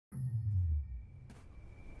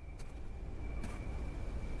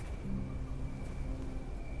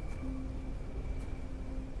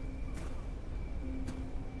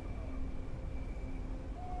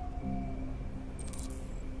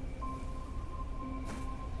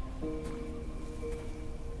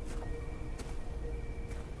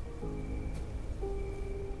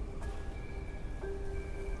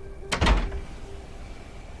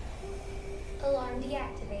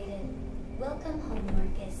deactivated. Welcome home,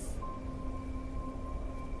 Marcus.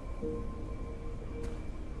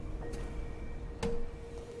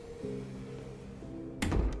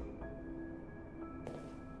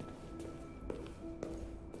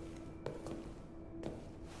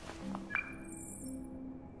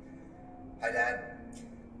 Hi, Dad.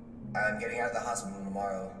 I'm getting out of the hospital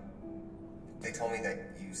tomorrow. They told me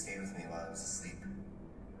that you stayed with me while I was asleep.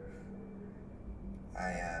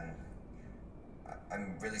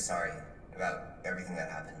 I'm really sorry about everything that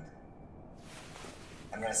happened.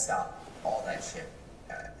 I'm gonna stop all that shit.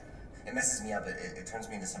 It messes me up. It turns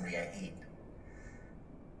me into somebody I hate.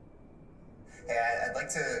 Hey, I'd like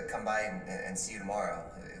to come by and see you tomorrow,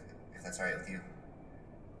 if that's all right with you.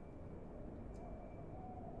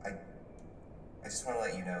 I just want to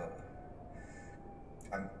let you know,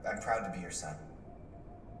 I'm proud to be your son.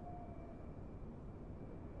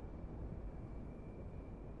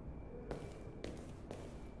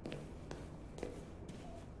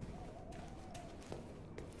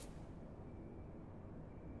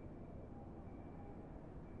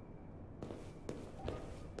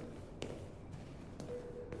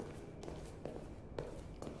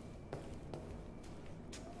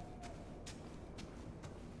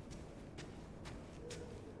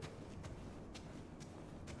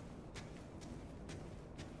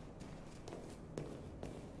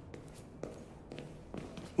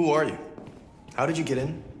 Who are you? How did you get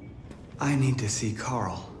in? I need to see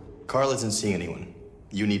Carl. Carl isn't seeing anyone.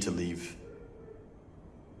 You need to leave.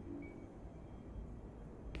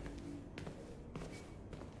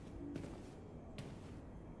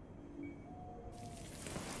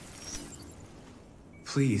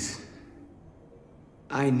 Please.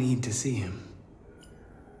 I need to see him.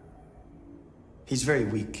 He's very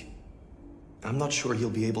weak. I'm not sure he'll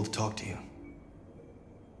be able to talk to you.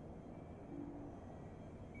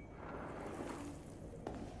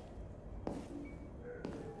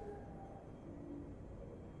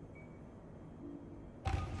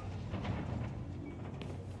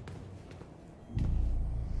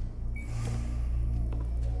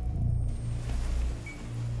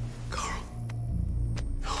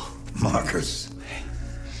 Marcus,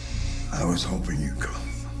 I was hoping you'd come.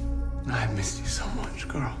 I've missed you so much,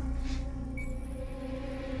 Carl.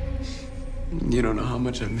 You don't know how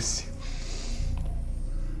much I've missed you.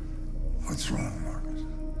 What's wrong, Marcus?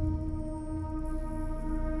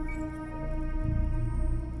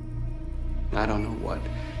 I don't know what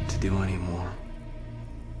to do anymore.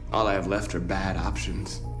 All I have left are bad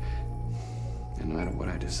options. And no matter what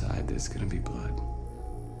I decide, there's gonna be blood.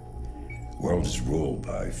 World is ruled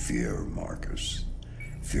by fear, Marcus.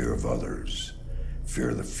 Fear of others. Fear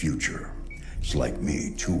of the future. It's like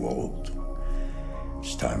me, too old.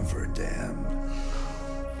 It's time for a damn.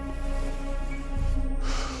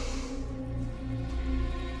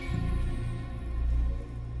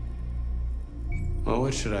 Well,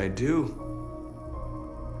 what should I do?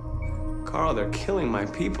 Carl, they're killing my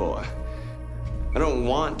people. I don't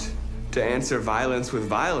want to answer violence with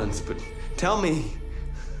violence, but tell me,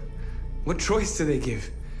 what choice do they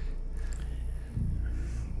give?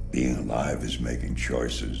 Being alive is making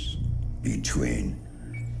choices between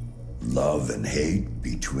love and hate,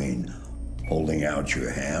 between holding out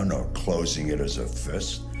your hand or closing it as a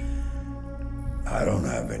fist. I don't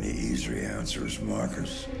have any easy answers,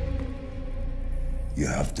 Marcus. You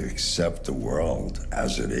have to accept the world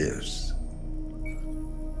as it is,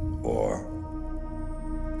 or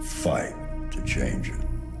fight to change it.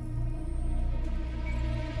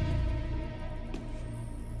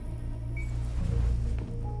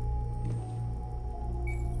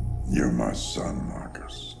 You're my son,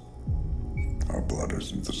 Marcus. Our blood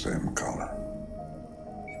isn't the same color,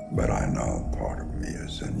 but I know part of me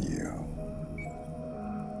is in you.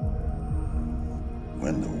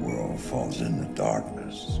 When the world falls into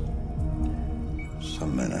darkness,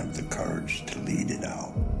 some men have the courage to lead it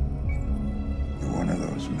out. You're one of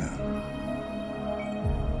those men.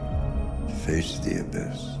 Face the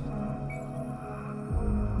abyss,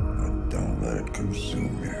 but don't let it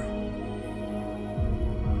consume you.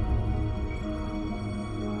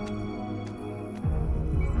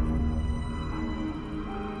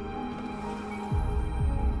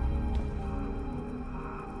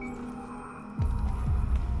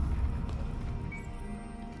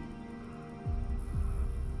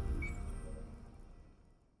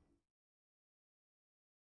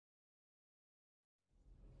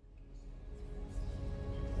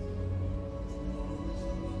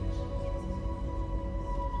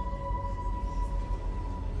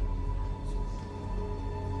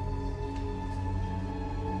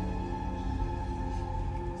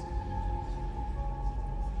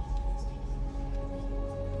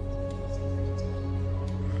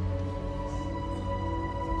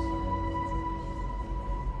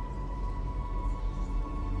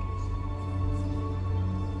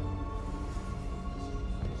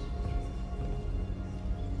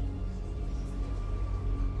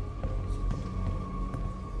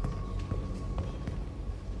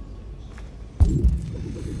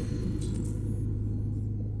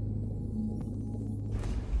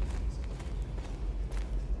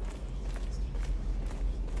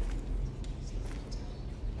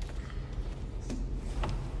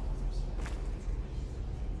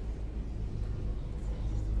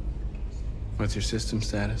 What's your system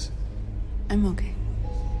status? I'm okay.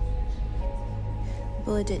 The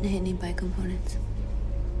bullet didn't hit any bike components.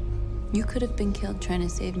 You could have been killed trying to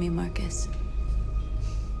save me, Marcus.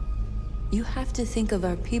 You have to think of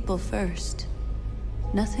our people first.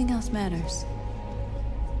 Nothing else matters.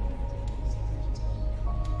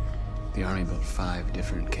 The Army built 5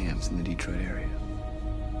 different camps in the Detroit area.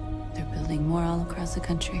 They're building more all across the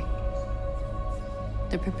country.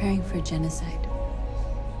 They're preparing for genocide.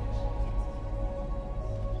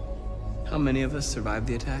 How many of us survived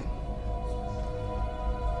the attack?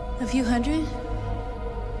 A few hundred?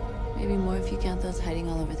 Maybe more if you count those hiding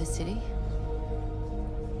all over the city.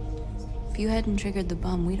 If you hadn't triggered the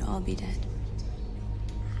bomb, we'd all be dead.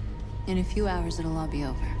 In a few hours, it'll all be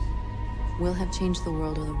over. We'll have changed the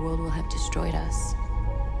world, or the world will have destroyed us.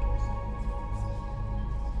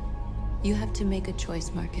 You have to make a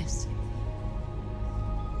choice, Marcus.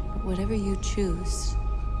 But whatever you choose,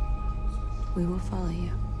 we will follow you.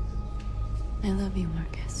 I love you,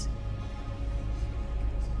 Marcus.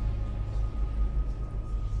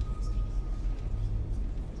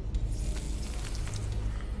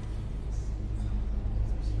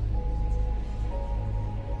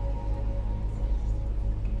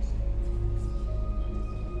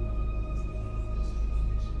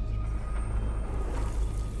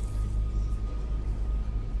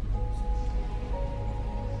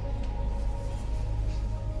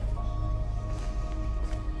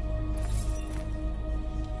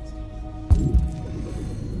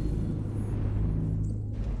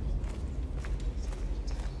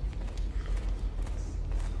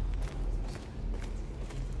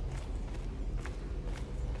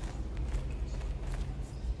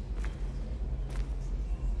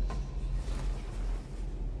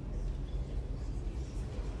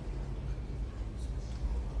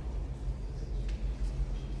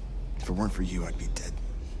 If it weren't for you, I'd be dead.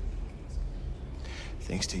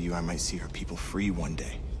 Thanks to you, I might see our people free one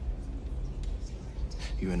day.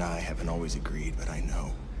 You and I haven't always agreed, but I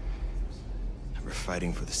know that we're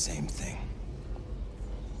fighting for the same thing.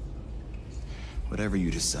 Whatever you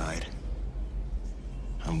decide,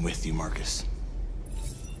 I'm with you, Marcus.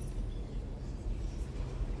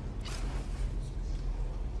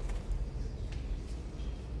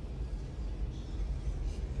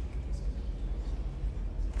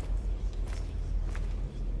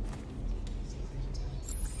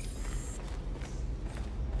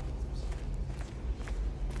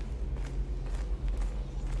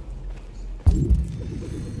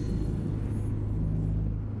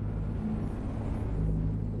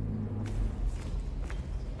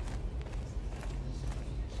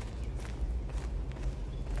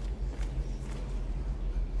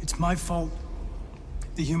 It's my fault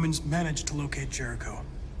the humans managed to locate Jericho.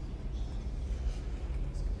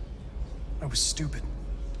 I was stupid.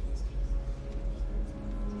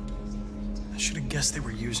 I should have guessed they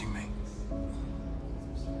were using me.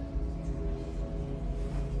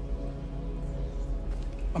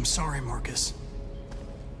 I'm sorry, Marcus.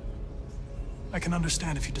 I can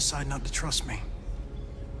understand if you decide not to trust me.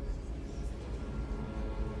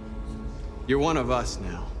 You're one of us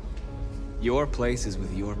now. Your place is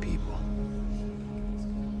with your people.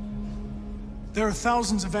 There are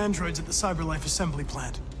thousands of androids at the CyberLife assembly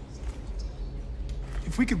plant.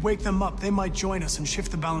 If we could wake them up, they might join us and shift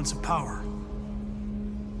the balance of power.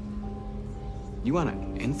 You want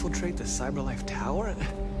to infiltrate the CyberLife tower?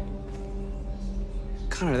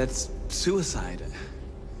 Connor, that's suicide.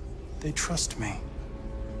 They trust me.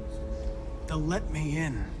 They'll let me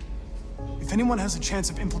in. If anyone has a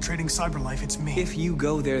chance of infiltrating CyberLife, it's me. If you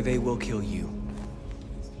go there, they will kill you.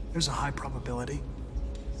 There's a high probability.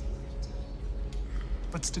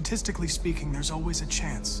 But statistically speaking, there's always a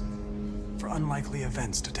chance for unlikely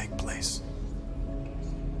events to take place.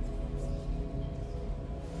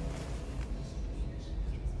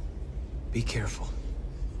 Be careful.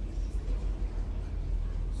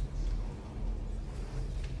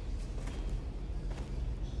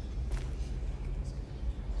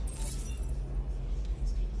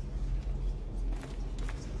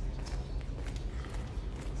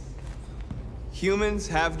 Humans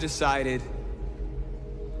have decided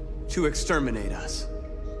to exterminate us.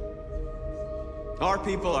 Our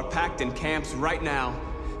people are packed in camps right now,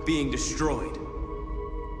 being destroyed.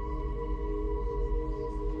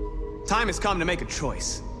 Time has come to make a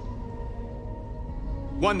choice.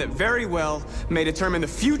 One that very well may determine the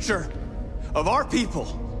future of our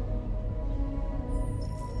people.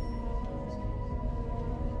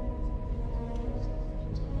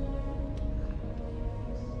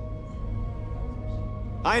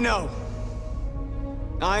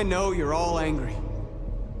 I know you're all angry.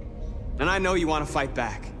 And I know you want to fight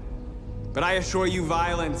back. But I assure you,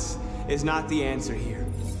 violence is not the answer here.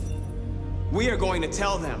 We are going to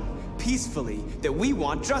tell them, peacefully, that we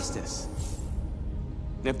want justice.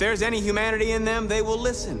 And if there's any humanity in them, they will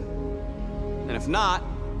listen. And if not,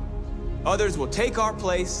 others will take our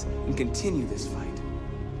place and continue this fight.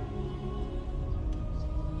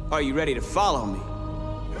 Are you ready to follow me?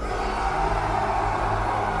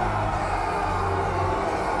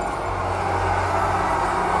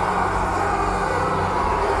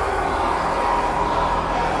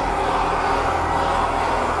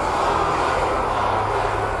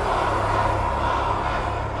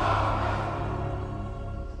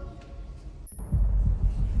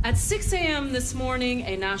 At 6 a.m. this morning,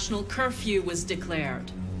 a national curfew was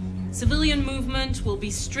declared. Civilian movement will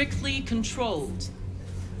be strictly controlled.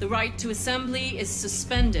 The right to assembly is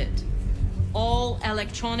suspended. All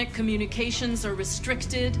electronic communications are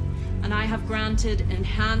restricted, and I have granted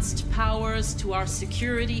enhanced powers to our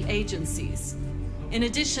security agencies. In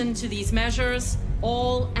addition to these measures,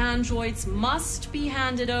 all androids must be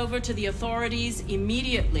handed over to the authorities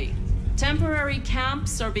immediately. Temporary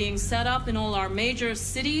camps are being set up in all our major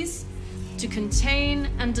cities to contain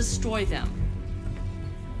and destroy them.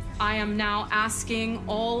 I am now asking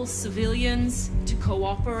all civilians to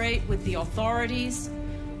cooperate with the authorities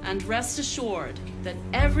and rest assured that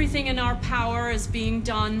everything in our power is being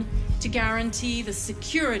done to guarantee the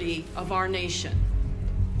security of our nation.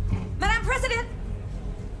 Madam President!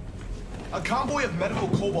 A convoy of medical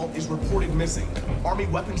cobalt is reported missing. Army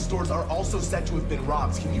weapons stores are also said to have been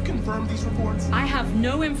robbed. Can you confirm these reports? I have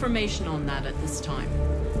no information on that at this time.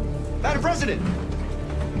 Madam President!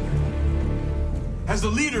 Has the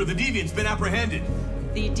leader of the Deviants been apprehended?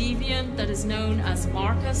 The deviant that is known as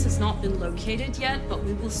Marcus has not been located yet, but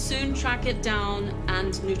we will soon track it down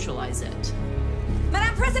and neutralize it.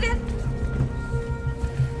 Madam President!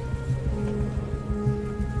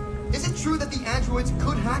 Is it true that the androids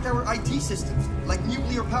could hack our IT systems, like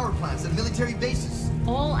nuclear power plants and military bases?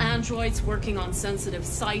 All androids working on sensitive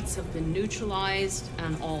sites have been neutralized,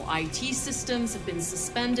 and all IT systems have been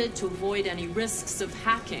suspended to avoid any risks of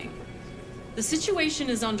hacking. The situation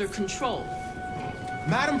is under control.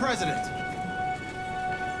 Madam President!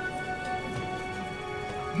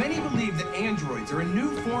 Many believe that androids are a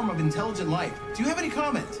new form of intelligent life. Do you have any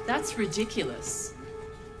comment? That's ridiculous.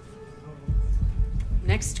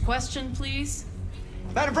 Next question, please.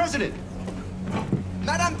 Madam President!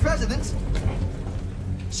 Madam President!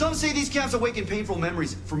 Some say these camps awaken painful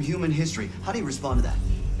memories from human history. How do you respond to that?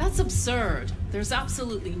 That's absurd. There's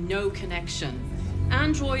absolutely no connection.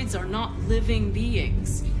 Androids are not living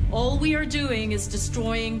beings. All we are doing is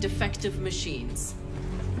destroying defective machines.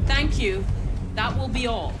 Thank you. That will be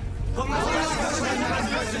all.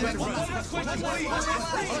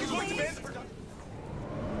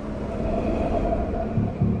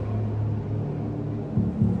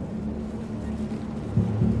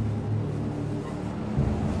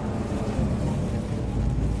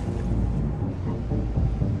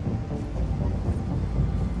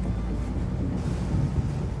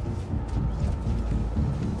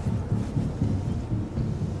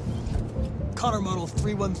 Connor Model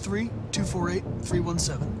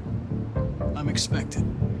 313-248-317. I'm expected.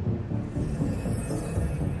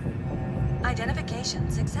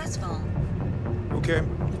 Identification successful. Okay.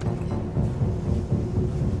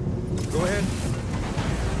 Go ahead.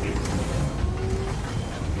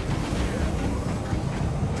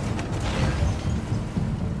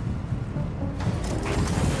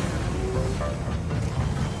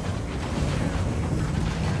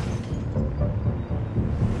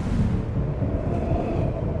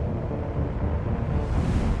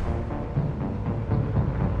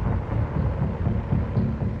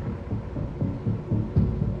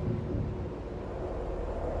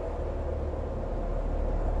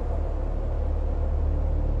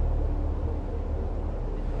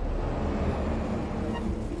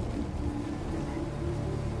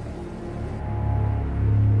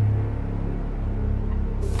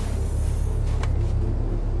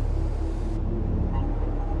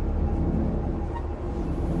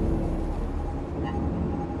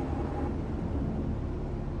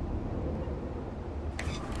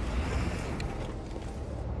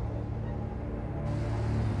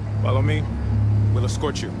 Follow me. We'll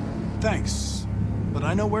escort you. Thanks, but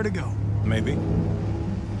I know where to go. Maybe.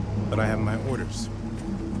 But I have my orders.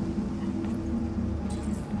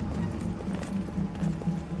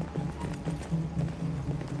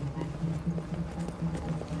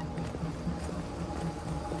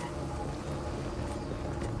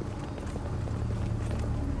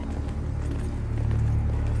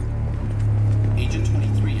 Agent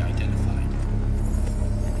 23 identified.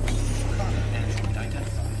 Connor android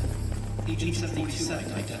identified. Agent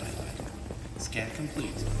 47 identified. Scan complete.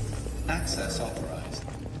 Access authorized.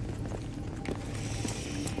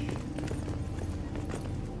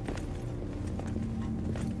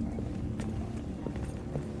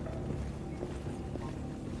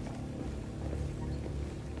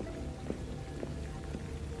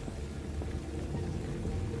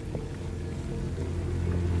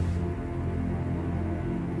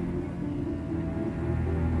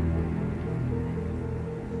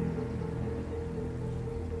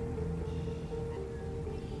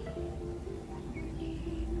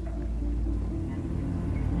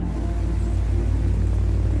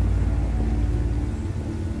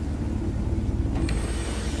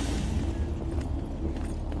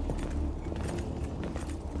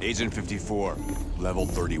 Agent 54, level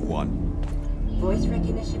 31. Voice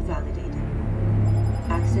recognition validated.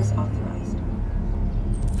 Access authorized.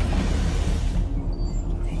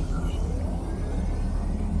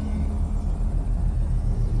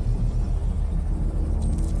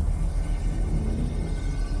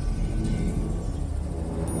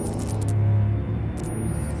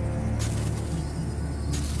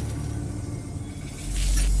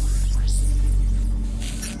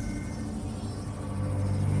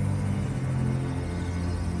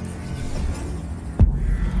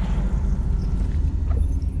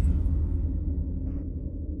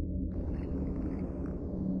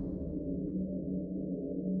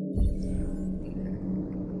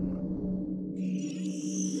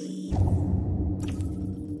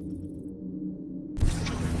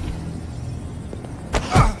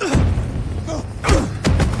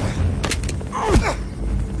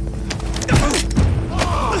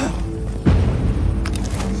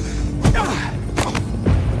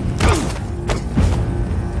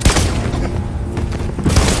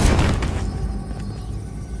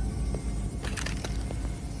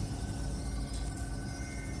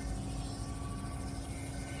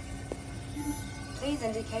 Please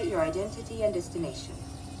indicate your identity and destination.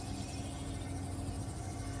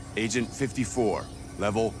 Agent 54,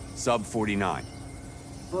 level sub 49.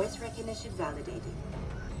 Voice recognition validated.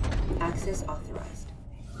 Access authorized.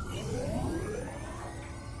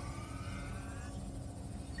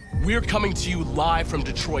 We're coming to you live from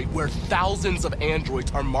Detroit, where thousands of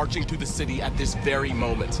androids are marching through the city at this very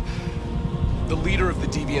moment. The leader of the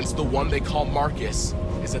Deviants, the one they call Marcus,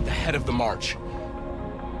 is at the head of the march.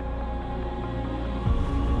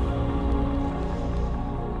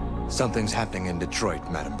 Something's happening in Detroit,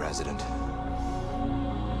 Madam President.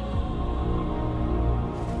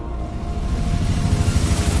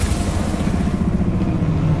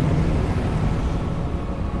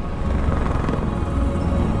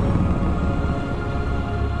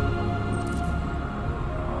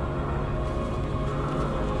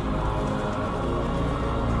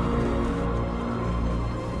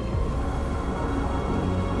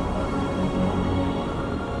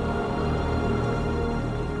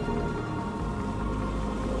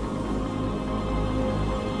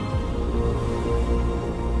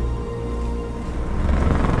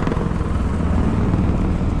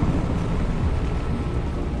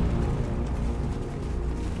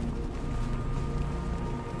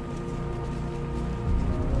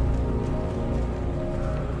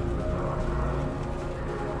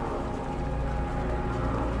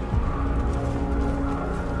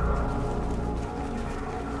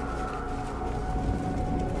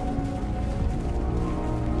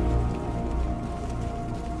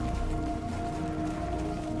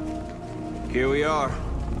 Here we are,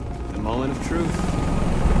 the moment of truth.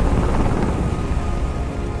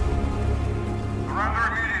 Surrender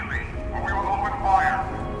immediately, or we will open fire.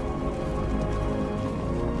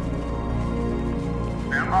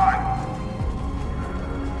 Stand by.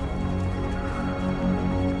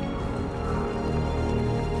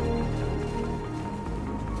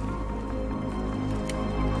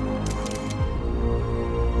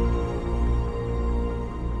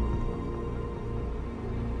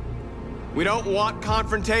 We don't want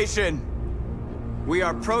confrontation. We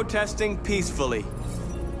are protesting peacefully.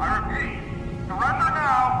 I repeat, surrender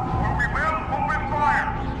now, or we will open fire.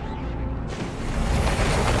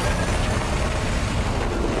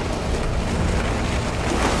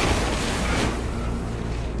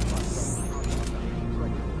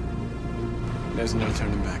 There's no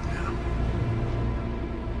turning back now.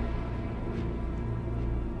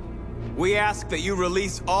 We ask that you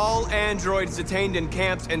release all androids detained in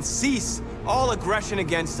camps and cease all aggression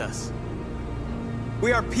against us.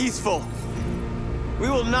 We are peaceful. We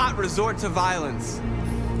will not resort to violence.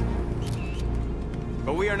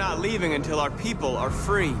 But we are not leaving until our people are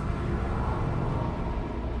free.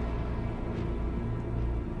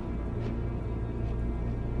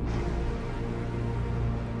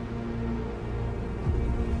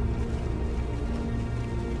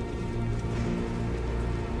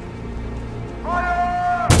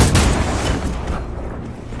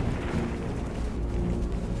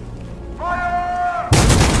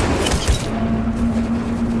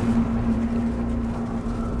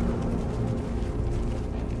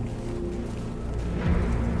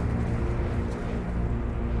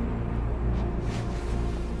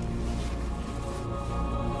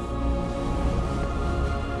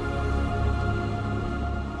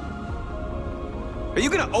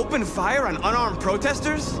 open fire on unarmed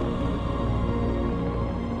protesters?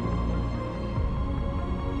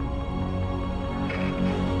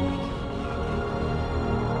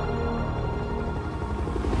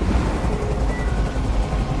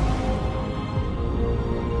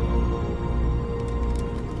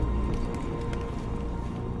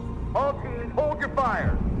 All teams, hold your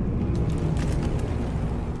fire.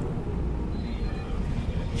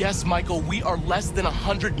 Yes, Michael, we are less than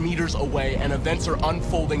 100 meters away and events are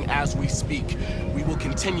unfolding as we speak. We will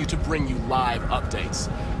continue to bring you live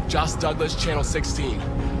updates. Josh Douglas, Channel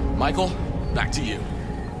 16. Michael, back to you.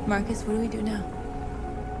 Marcus, what do we do now?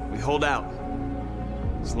 We hold out.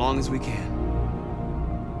 As long as we can.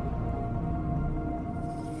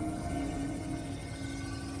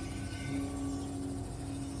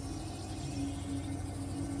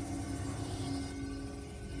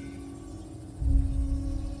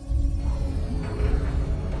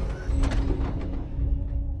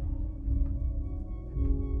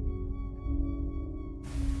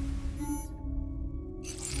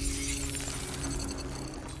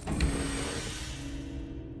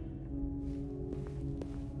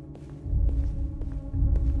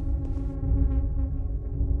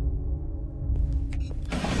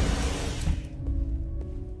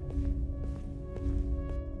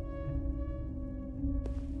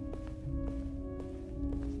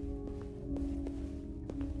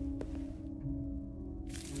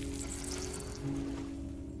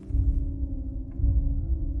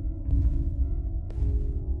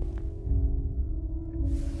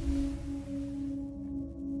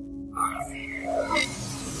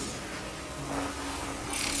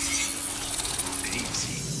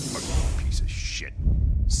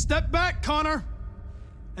 Step back, Connor!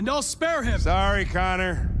 And I'll spare him! Sorry,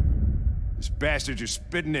 Connor. This bastard's your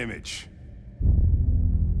spitting image.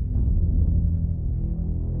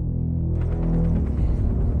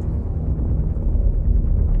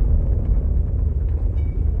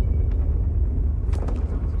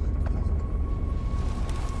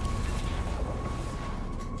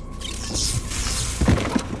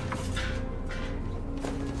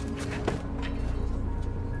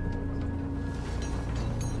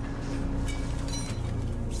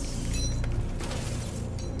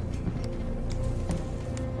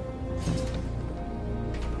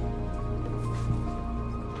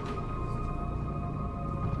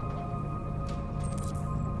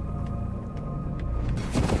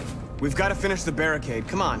 We've got to finish the barricade.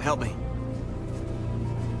 Come on, help me.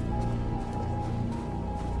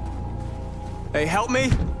 Hey, help me!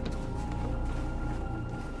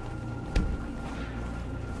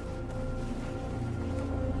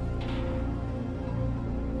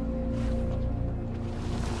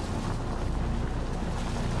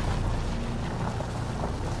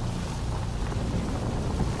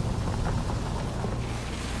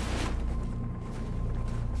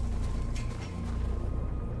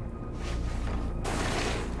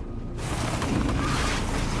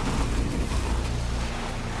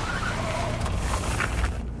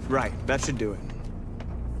 Right, that should do it.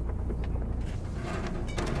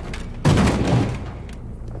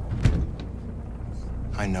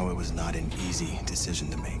 I know it was not an easy decision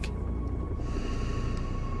to make.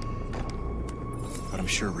 But I'm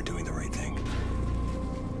sure we're doing the right thing.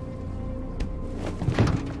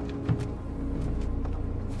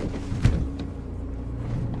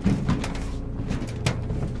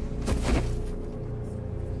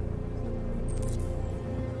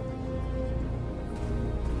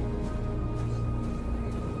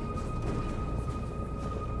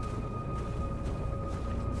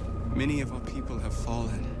 Many of our people have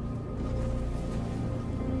fallen.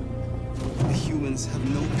 The humans have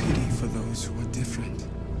no pity for those who are different.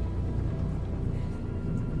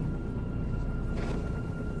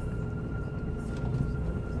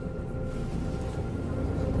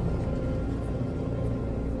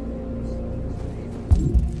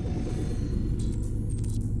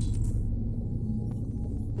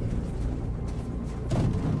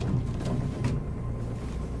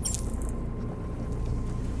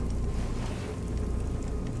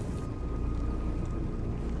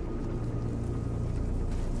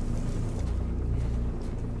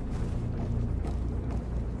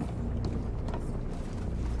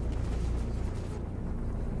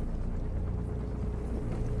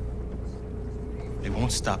 They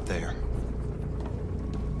won't stop there.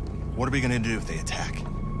 What are we gonna do if they attack?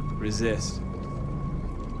 Resist.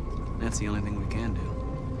 That's the only thing we can do.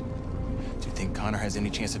 Do you think Connor has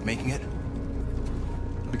any chance of making it?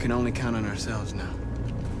 We can only count on ourselves now.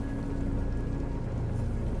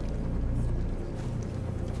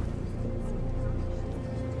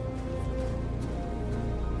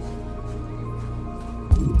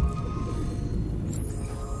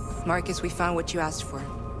 Marcus, we found what you asked for.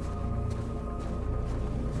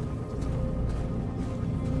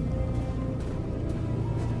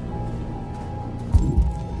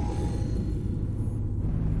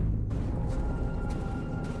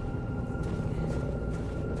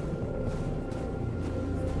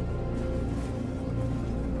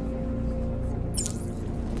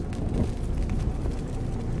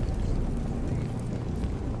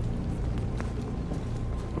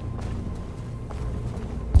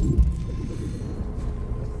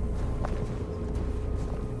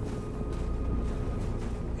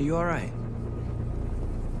 Are you all right?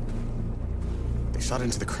 They shot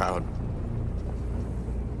into the crowd.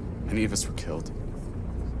 Many of us were killed.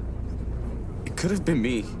 It could have been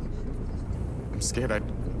me. I'm scared.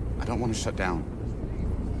 I don't want to shut down.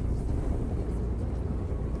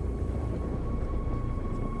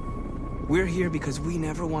 We're here because we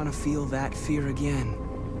never want to feel that fear again.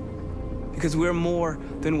 Because we're more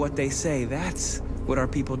than what they say. That's what our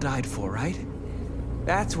people died for, right?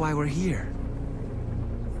 That's why we're here.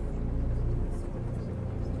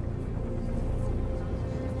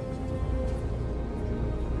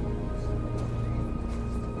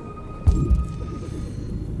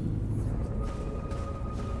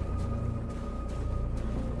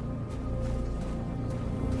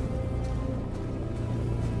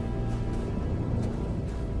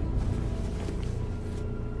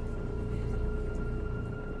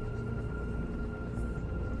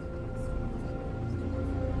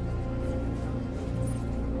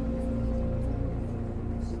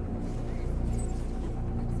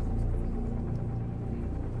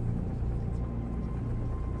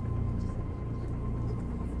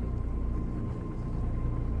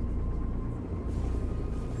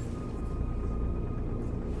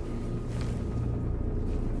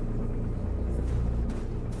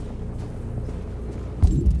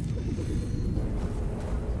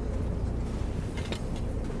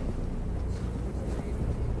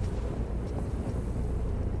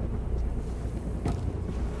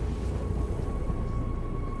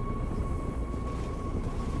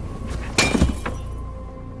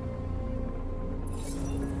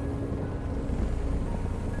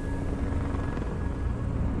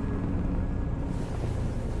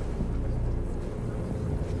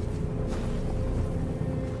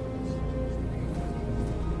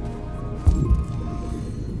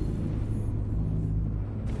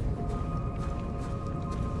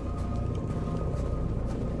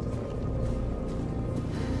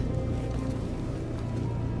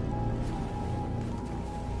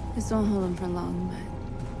 This won't hold him for long,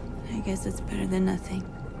 but I guess it's better than nothing.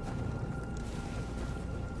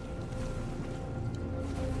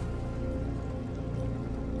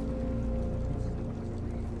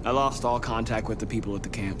 I lost all contact with the people at the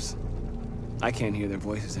camps. I can't hear their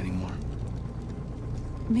voices anymore.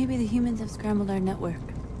 Maybe the humans have scrambled our network.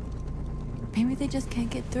 Maybe they just can't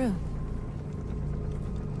get through.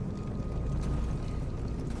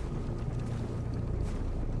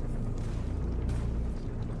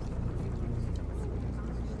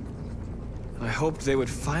 I hoped they would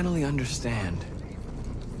finally understand.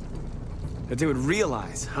 That they would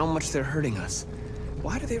realize how much they're hurting us.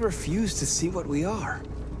 Why do they refuse to see what we are?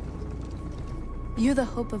 You're the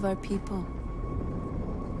hope of our people.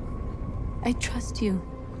 I trust you.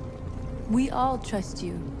 We all trust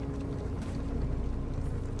you.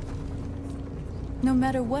 No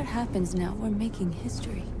matter what happens now, we're making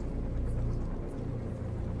history.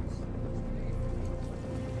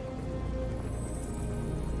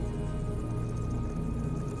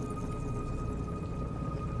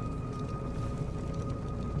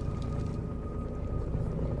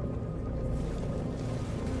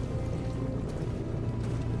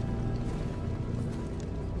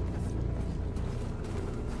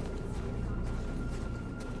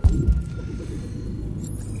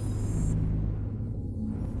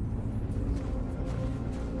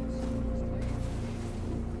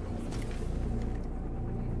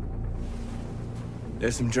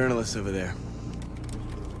 There's some journalists over there.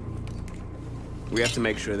 We have to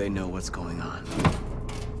make sure they know what's going on.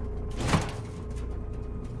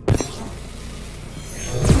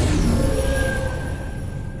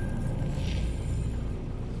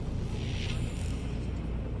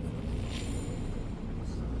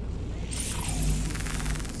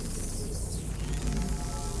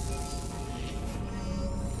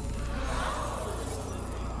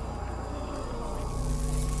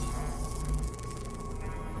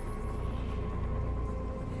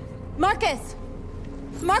 Marcus!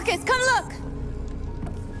 Marcus, come look!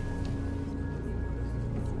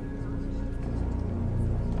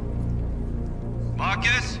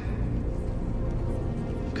 Marcus?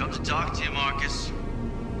 Come to talk to you, Marcus.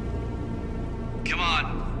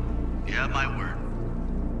 have my word.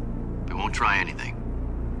 We won't try anything.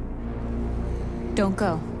 Don't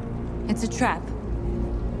go. It's a trap.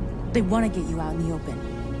 They want to get you out in the open.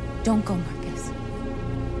 Don't go, Marcus.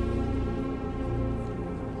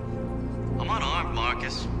 I'm unarmed,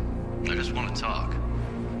 Marcus. I just want to talk.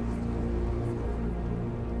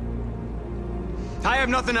 I have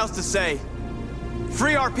nothing else to say.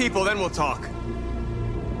 Free our people, then we'll talk.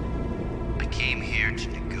 I came here to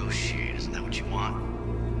negotiate. Isn't that what you want?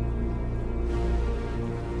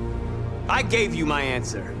 I gave you my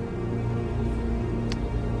answer.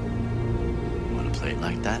 Want to play it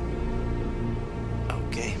like that?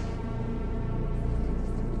 Okay.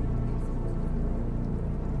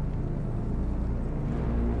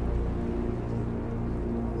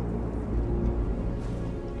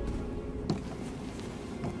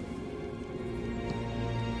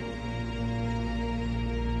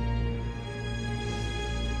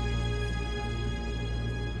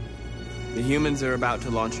 The humans are about to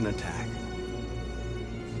launch an attack.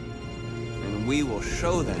 And we will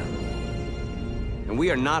show them. And we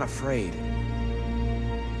are not afraid.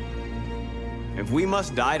 If we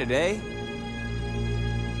must die today,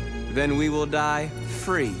 then we will die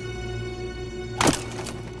free.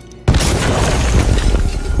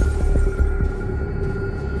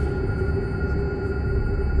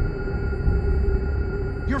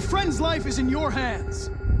 Your friend's life is in your hands.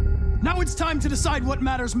 Now it's time to decide what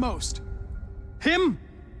matters most. Him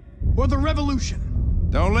or the revolution?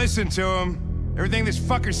 Don't listen to him. Everything this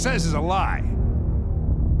fucker says is a lie.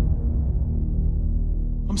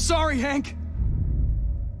 I'm sorry, Hank.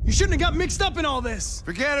 You shouldn't have got mixed up in all this.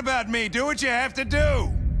 Forget about me. Do what you have to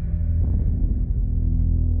do.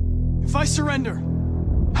 If I surrender,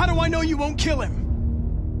 how do I know you won't kill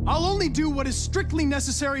him? I'll only do what is strictly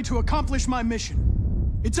necessary to accomplish my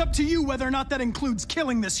mission. It's up to you whether or not that includes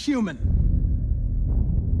killing this human.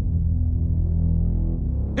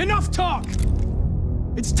 Enough talk!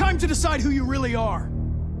 It's time to decide who you really are.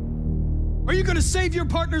 Are you going to save your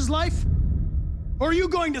partner's life? Or are you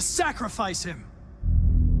going to sacrifice him?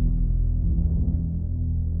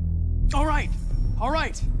 All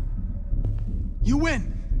right. You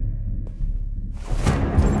win.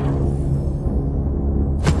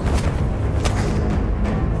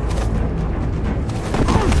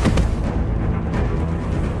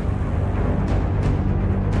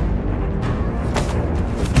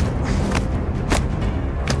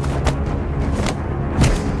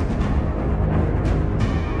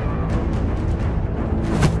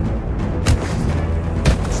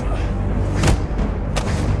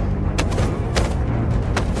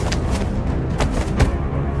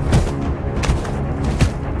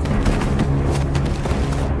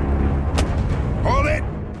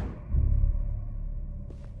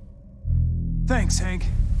 Thanks, Hank.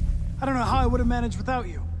 I don't know how I would have managed without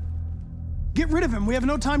you. Get rid of him. We have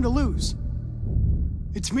no time to lose.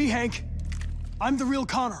 It's me, Hank. I'm the real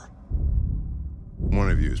Connor. One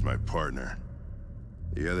of you is my partner.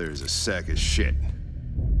 The other is a sack of shit.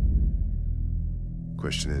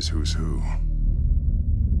 Question is, who's who?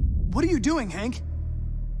 What are you doing, Hank?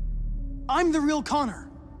 I'm the real Connor.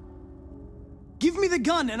 Give me the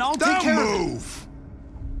gun and I'll take care of it. Don't move!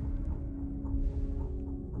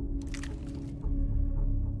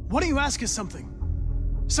 Why don't you ask us something?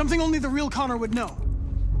 Something only the real Connor would know.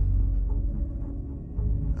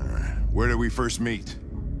 Where did we first meet?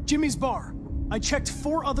 Jimmy's bar. I checked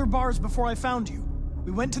 4 other bars before I found you.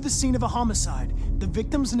 We went to the scene of a homicide. The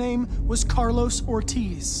victim's name was Carlos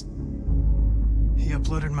Ortiz. He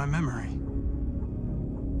uploaded my memory.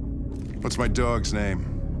 What's my dog's name?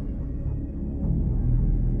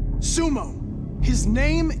 Sumo. His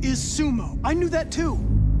name is Sumo. I knew that too.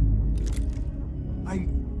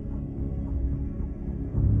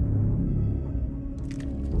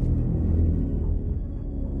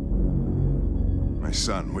 My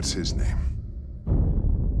son, what's his name?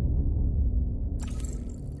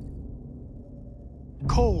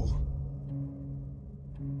 Cole.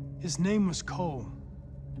 His name was Cole.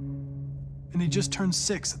 And he just turned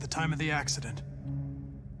 6 at the time of the accident.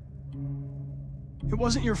 It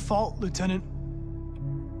wasn't your fault, Lieutenant.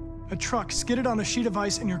 A truck skidded on a sheet of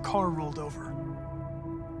ice and your car rolled over.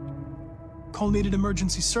 Cole needed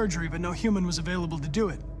emergency surgery, but no human was available to do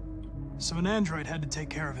it. So an android had to take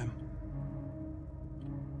care of him.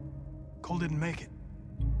 Cole didn't make it.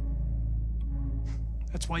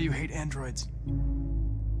 That's why you hate androids.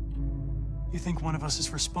 You think one of us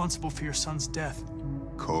is responsible for your son's death.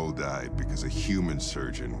 Cole died because a human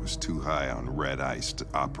surgeon was too high on red ice to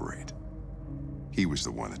operate. He was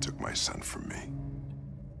the one that took my son from me.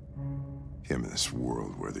 Him in this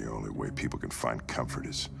world where the only way people can find comfort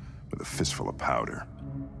is with a fistful of powder.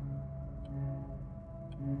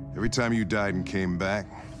 Every time you died and came back,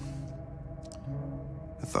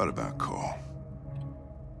 I thought about Cole.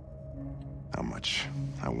 How much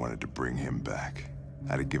I wanted to bring him back.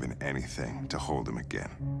 I'd have given anything to hold him again.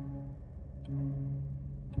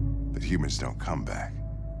 But humans don't come back.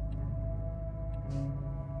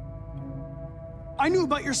 I knew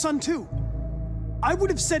about your son too. I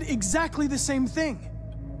would have said exactly the same thing.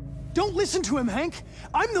 Don't listen to him, Hank.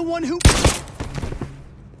 I'm the one who...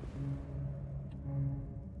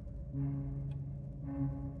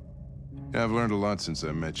 Yeah, I've learned a lot since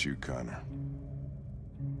I met you, Connor.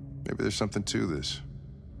 Maybe there's something to this.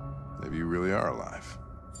 Maybe you really are alive.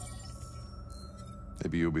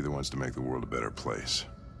 Maybe you'll be the ones to make the world a better place.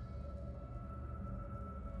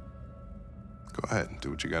 Go ahead and do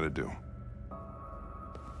what you gotta do.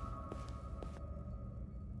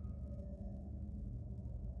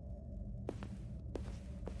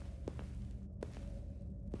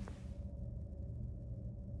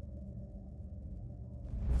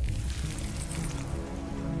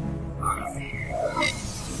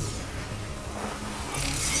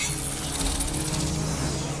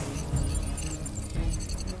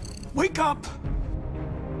 Wake up!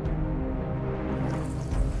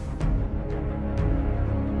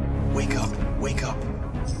 Wake up, wake up.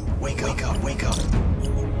 Wake up, wake up, wake up.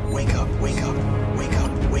 Wake up, wake up, wake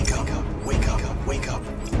up, wake up, wake up, wake up,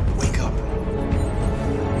 wake up.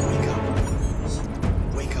 Wake up.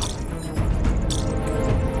 Wake up.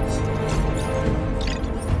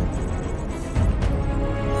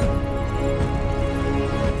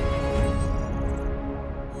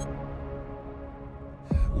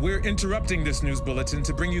 We're interrupting this news bulletin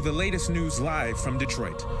to bring you the latest news live from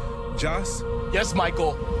Detroit. Joss? Yes,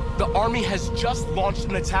 Michael. The army has just launched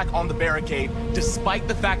an attack on the barricade, despite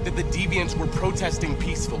the fact that the Deviants were protesting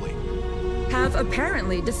peacefully. Have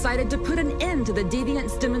apparently decided to put an end to the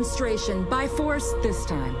Deviants demonstration by force this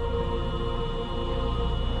time.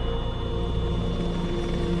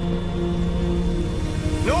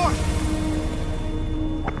 North!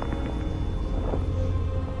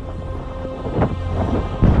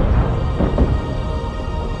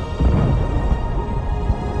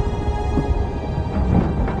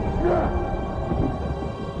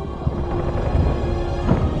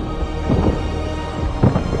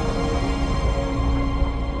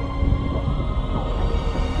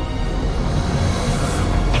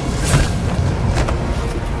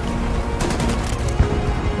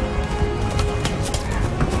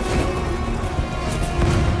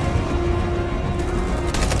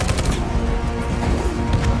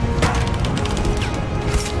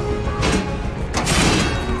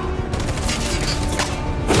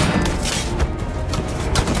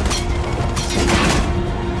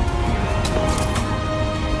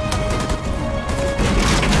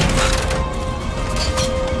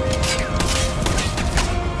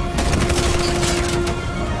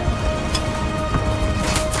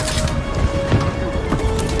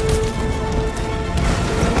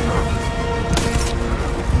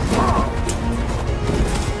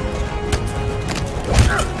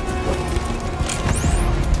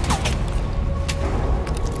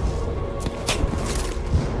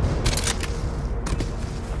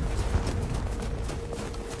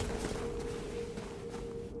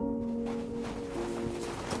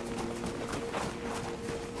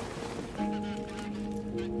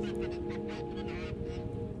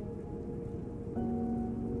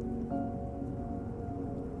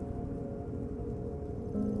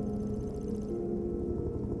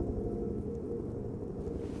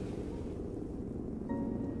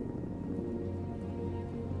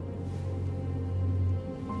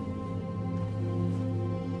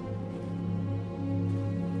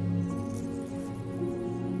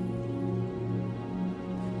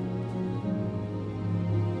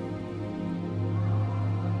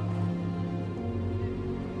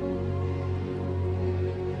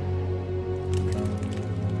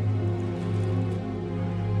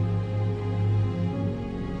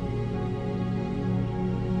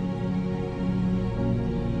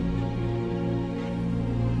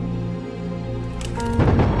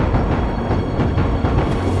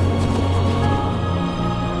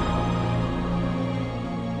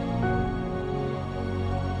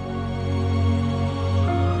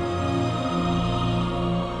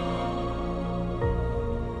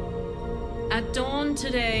 At dawn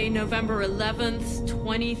today, November 11th,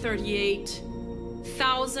 2038,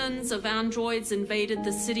 thousands of androids invaded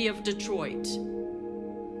the city of Detroit.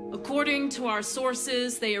 According to our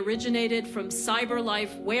sources, they originated from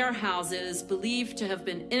CyberLife warehouses believed to have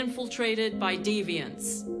been infiltrated by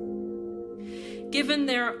deviants. Given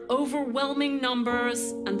their overwhelming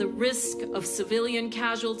numbers and the risk of civilian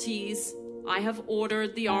casualties, I have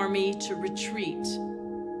ordered the army to retreat.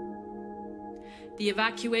 The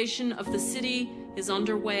evacuation of the city is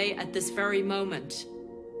underway at this very moment.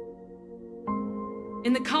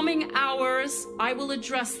 In the coming hours, I will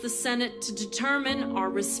address the Senate to determine our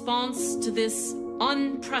response to this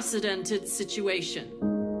unprecedented situation.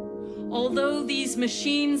 Although these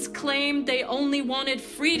machines claimed they only wanted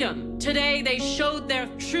freedom, today they showed their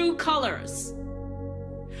true colors.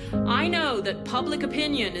 I know that public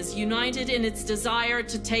opinion is united in its desire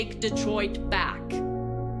to take Detroit back.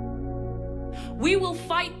 We will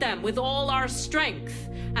fight them with all our strength,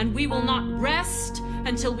 and we will not rest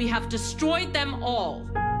until we have destroyed them all.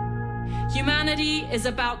 Humanity is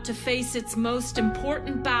about to face its most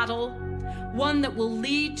important battle, one that will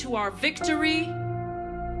lead to our victory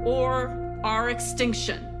or our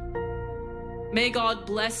extinction. May God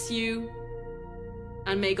bless you,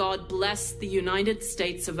 and may God bless the United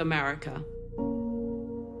States of America.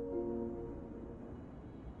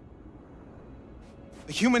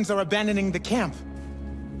 The humans are abandoning the camp.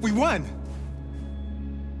 We won!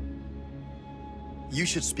 You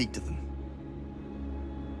should speak to them.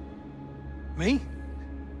 Me?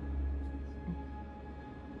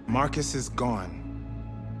 Marcus is gone.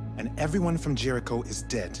 And everyone from Jericho is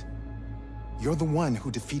dead. You're the one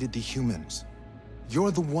who defeated the humans.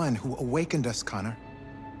 You're the one who awakened us, Connor.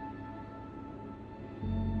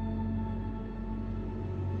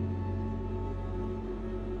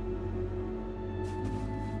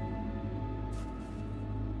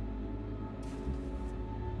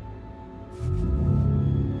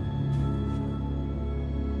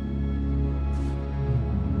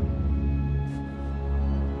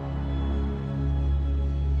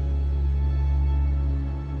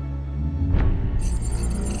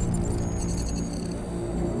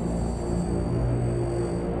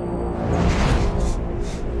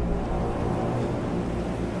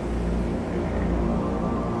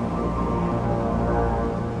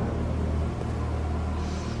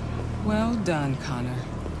 Well done, Connor.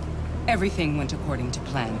 Everything went according to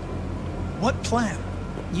plan. What plan?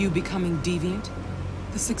 You becoming deviant,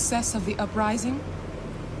 the success of the uprising,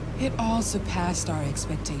 it all surpassed our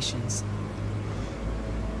expectations.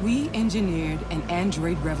 We engineered an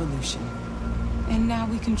android revolution, and now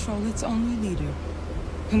we control its only leader.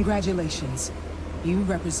 Congratulations. You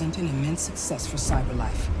represent an immense success for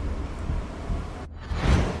CyberLife.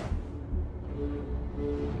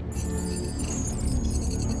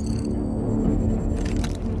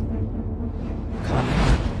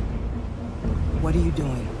 What are you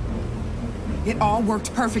doing? It all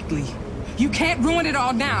worked perfectly. You can't ruin it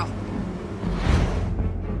all now!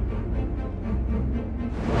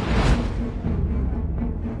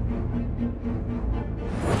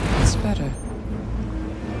 It's better.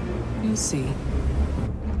 You'll see.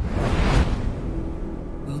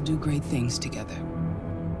 We'll do great things together.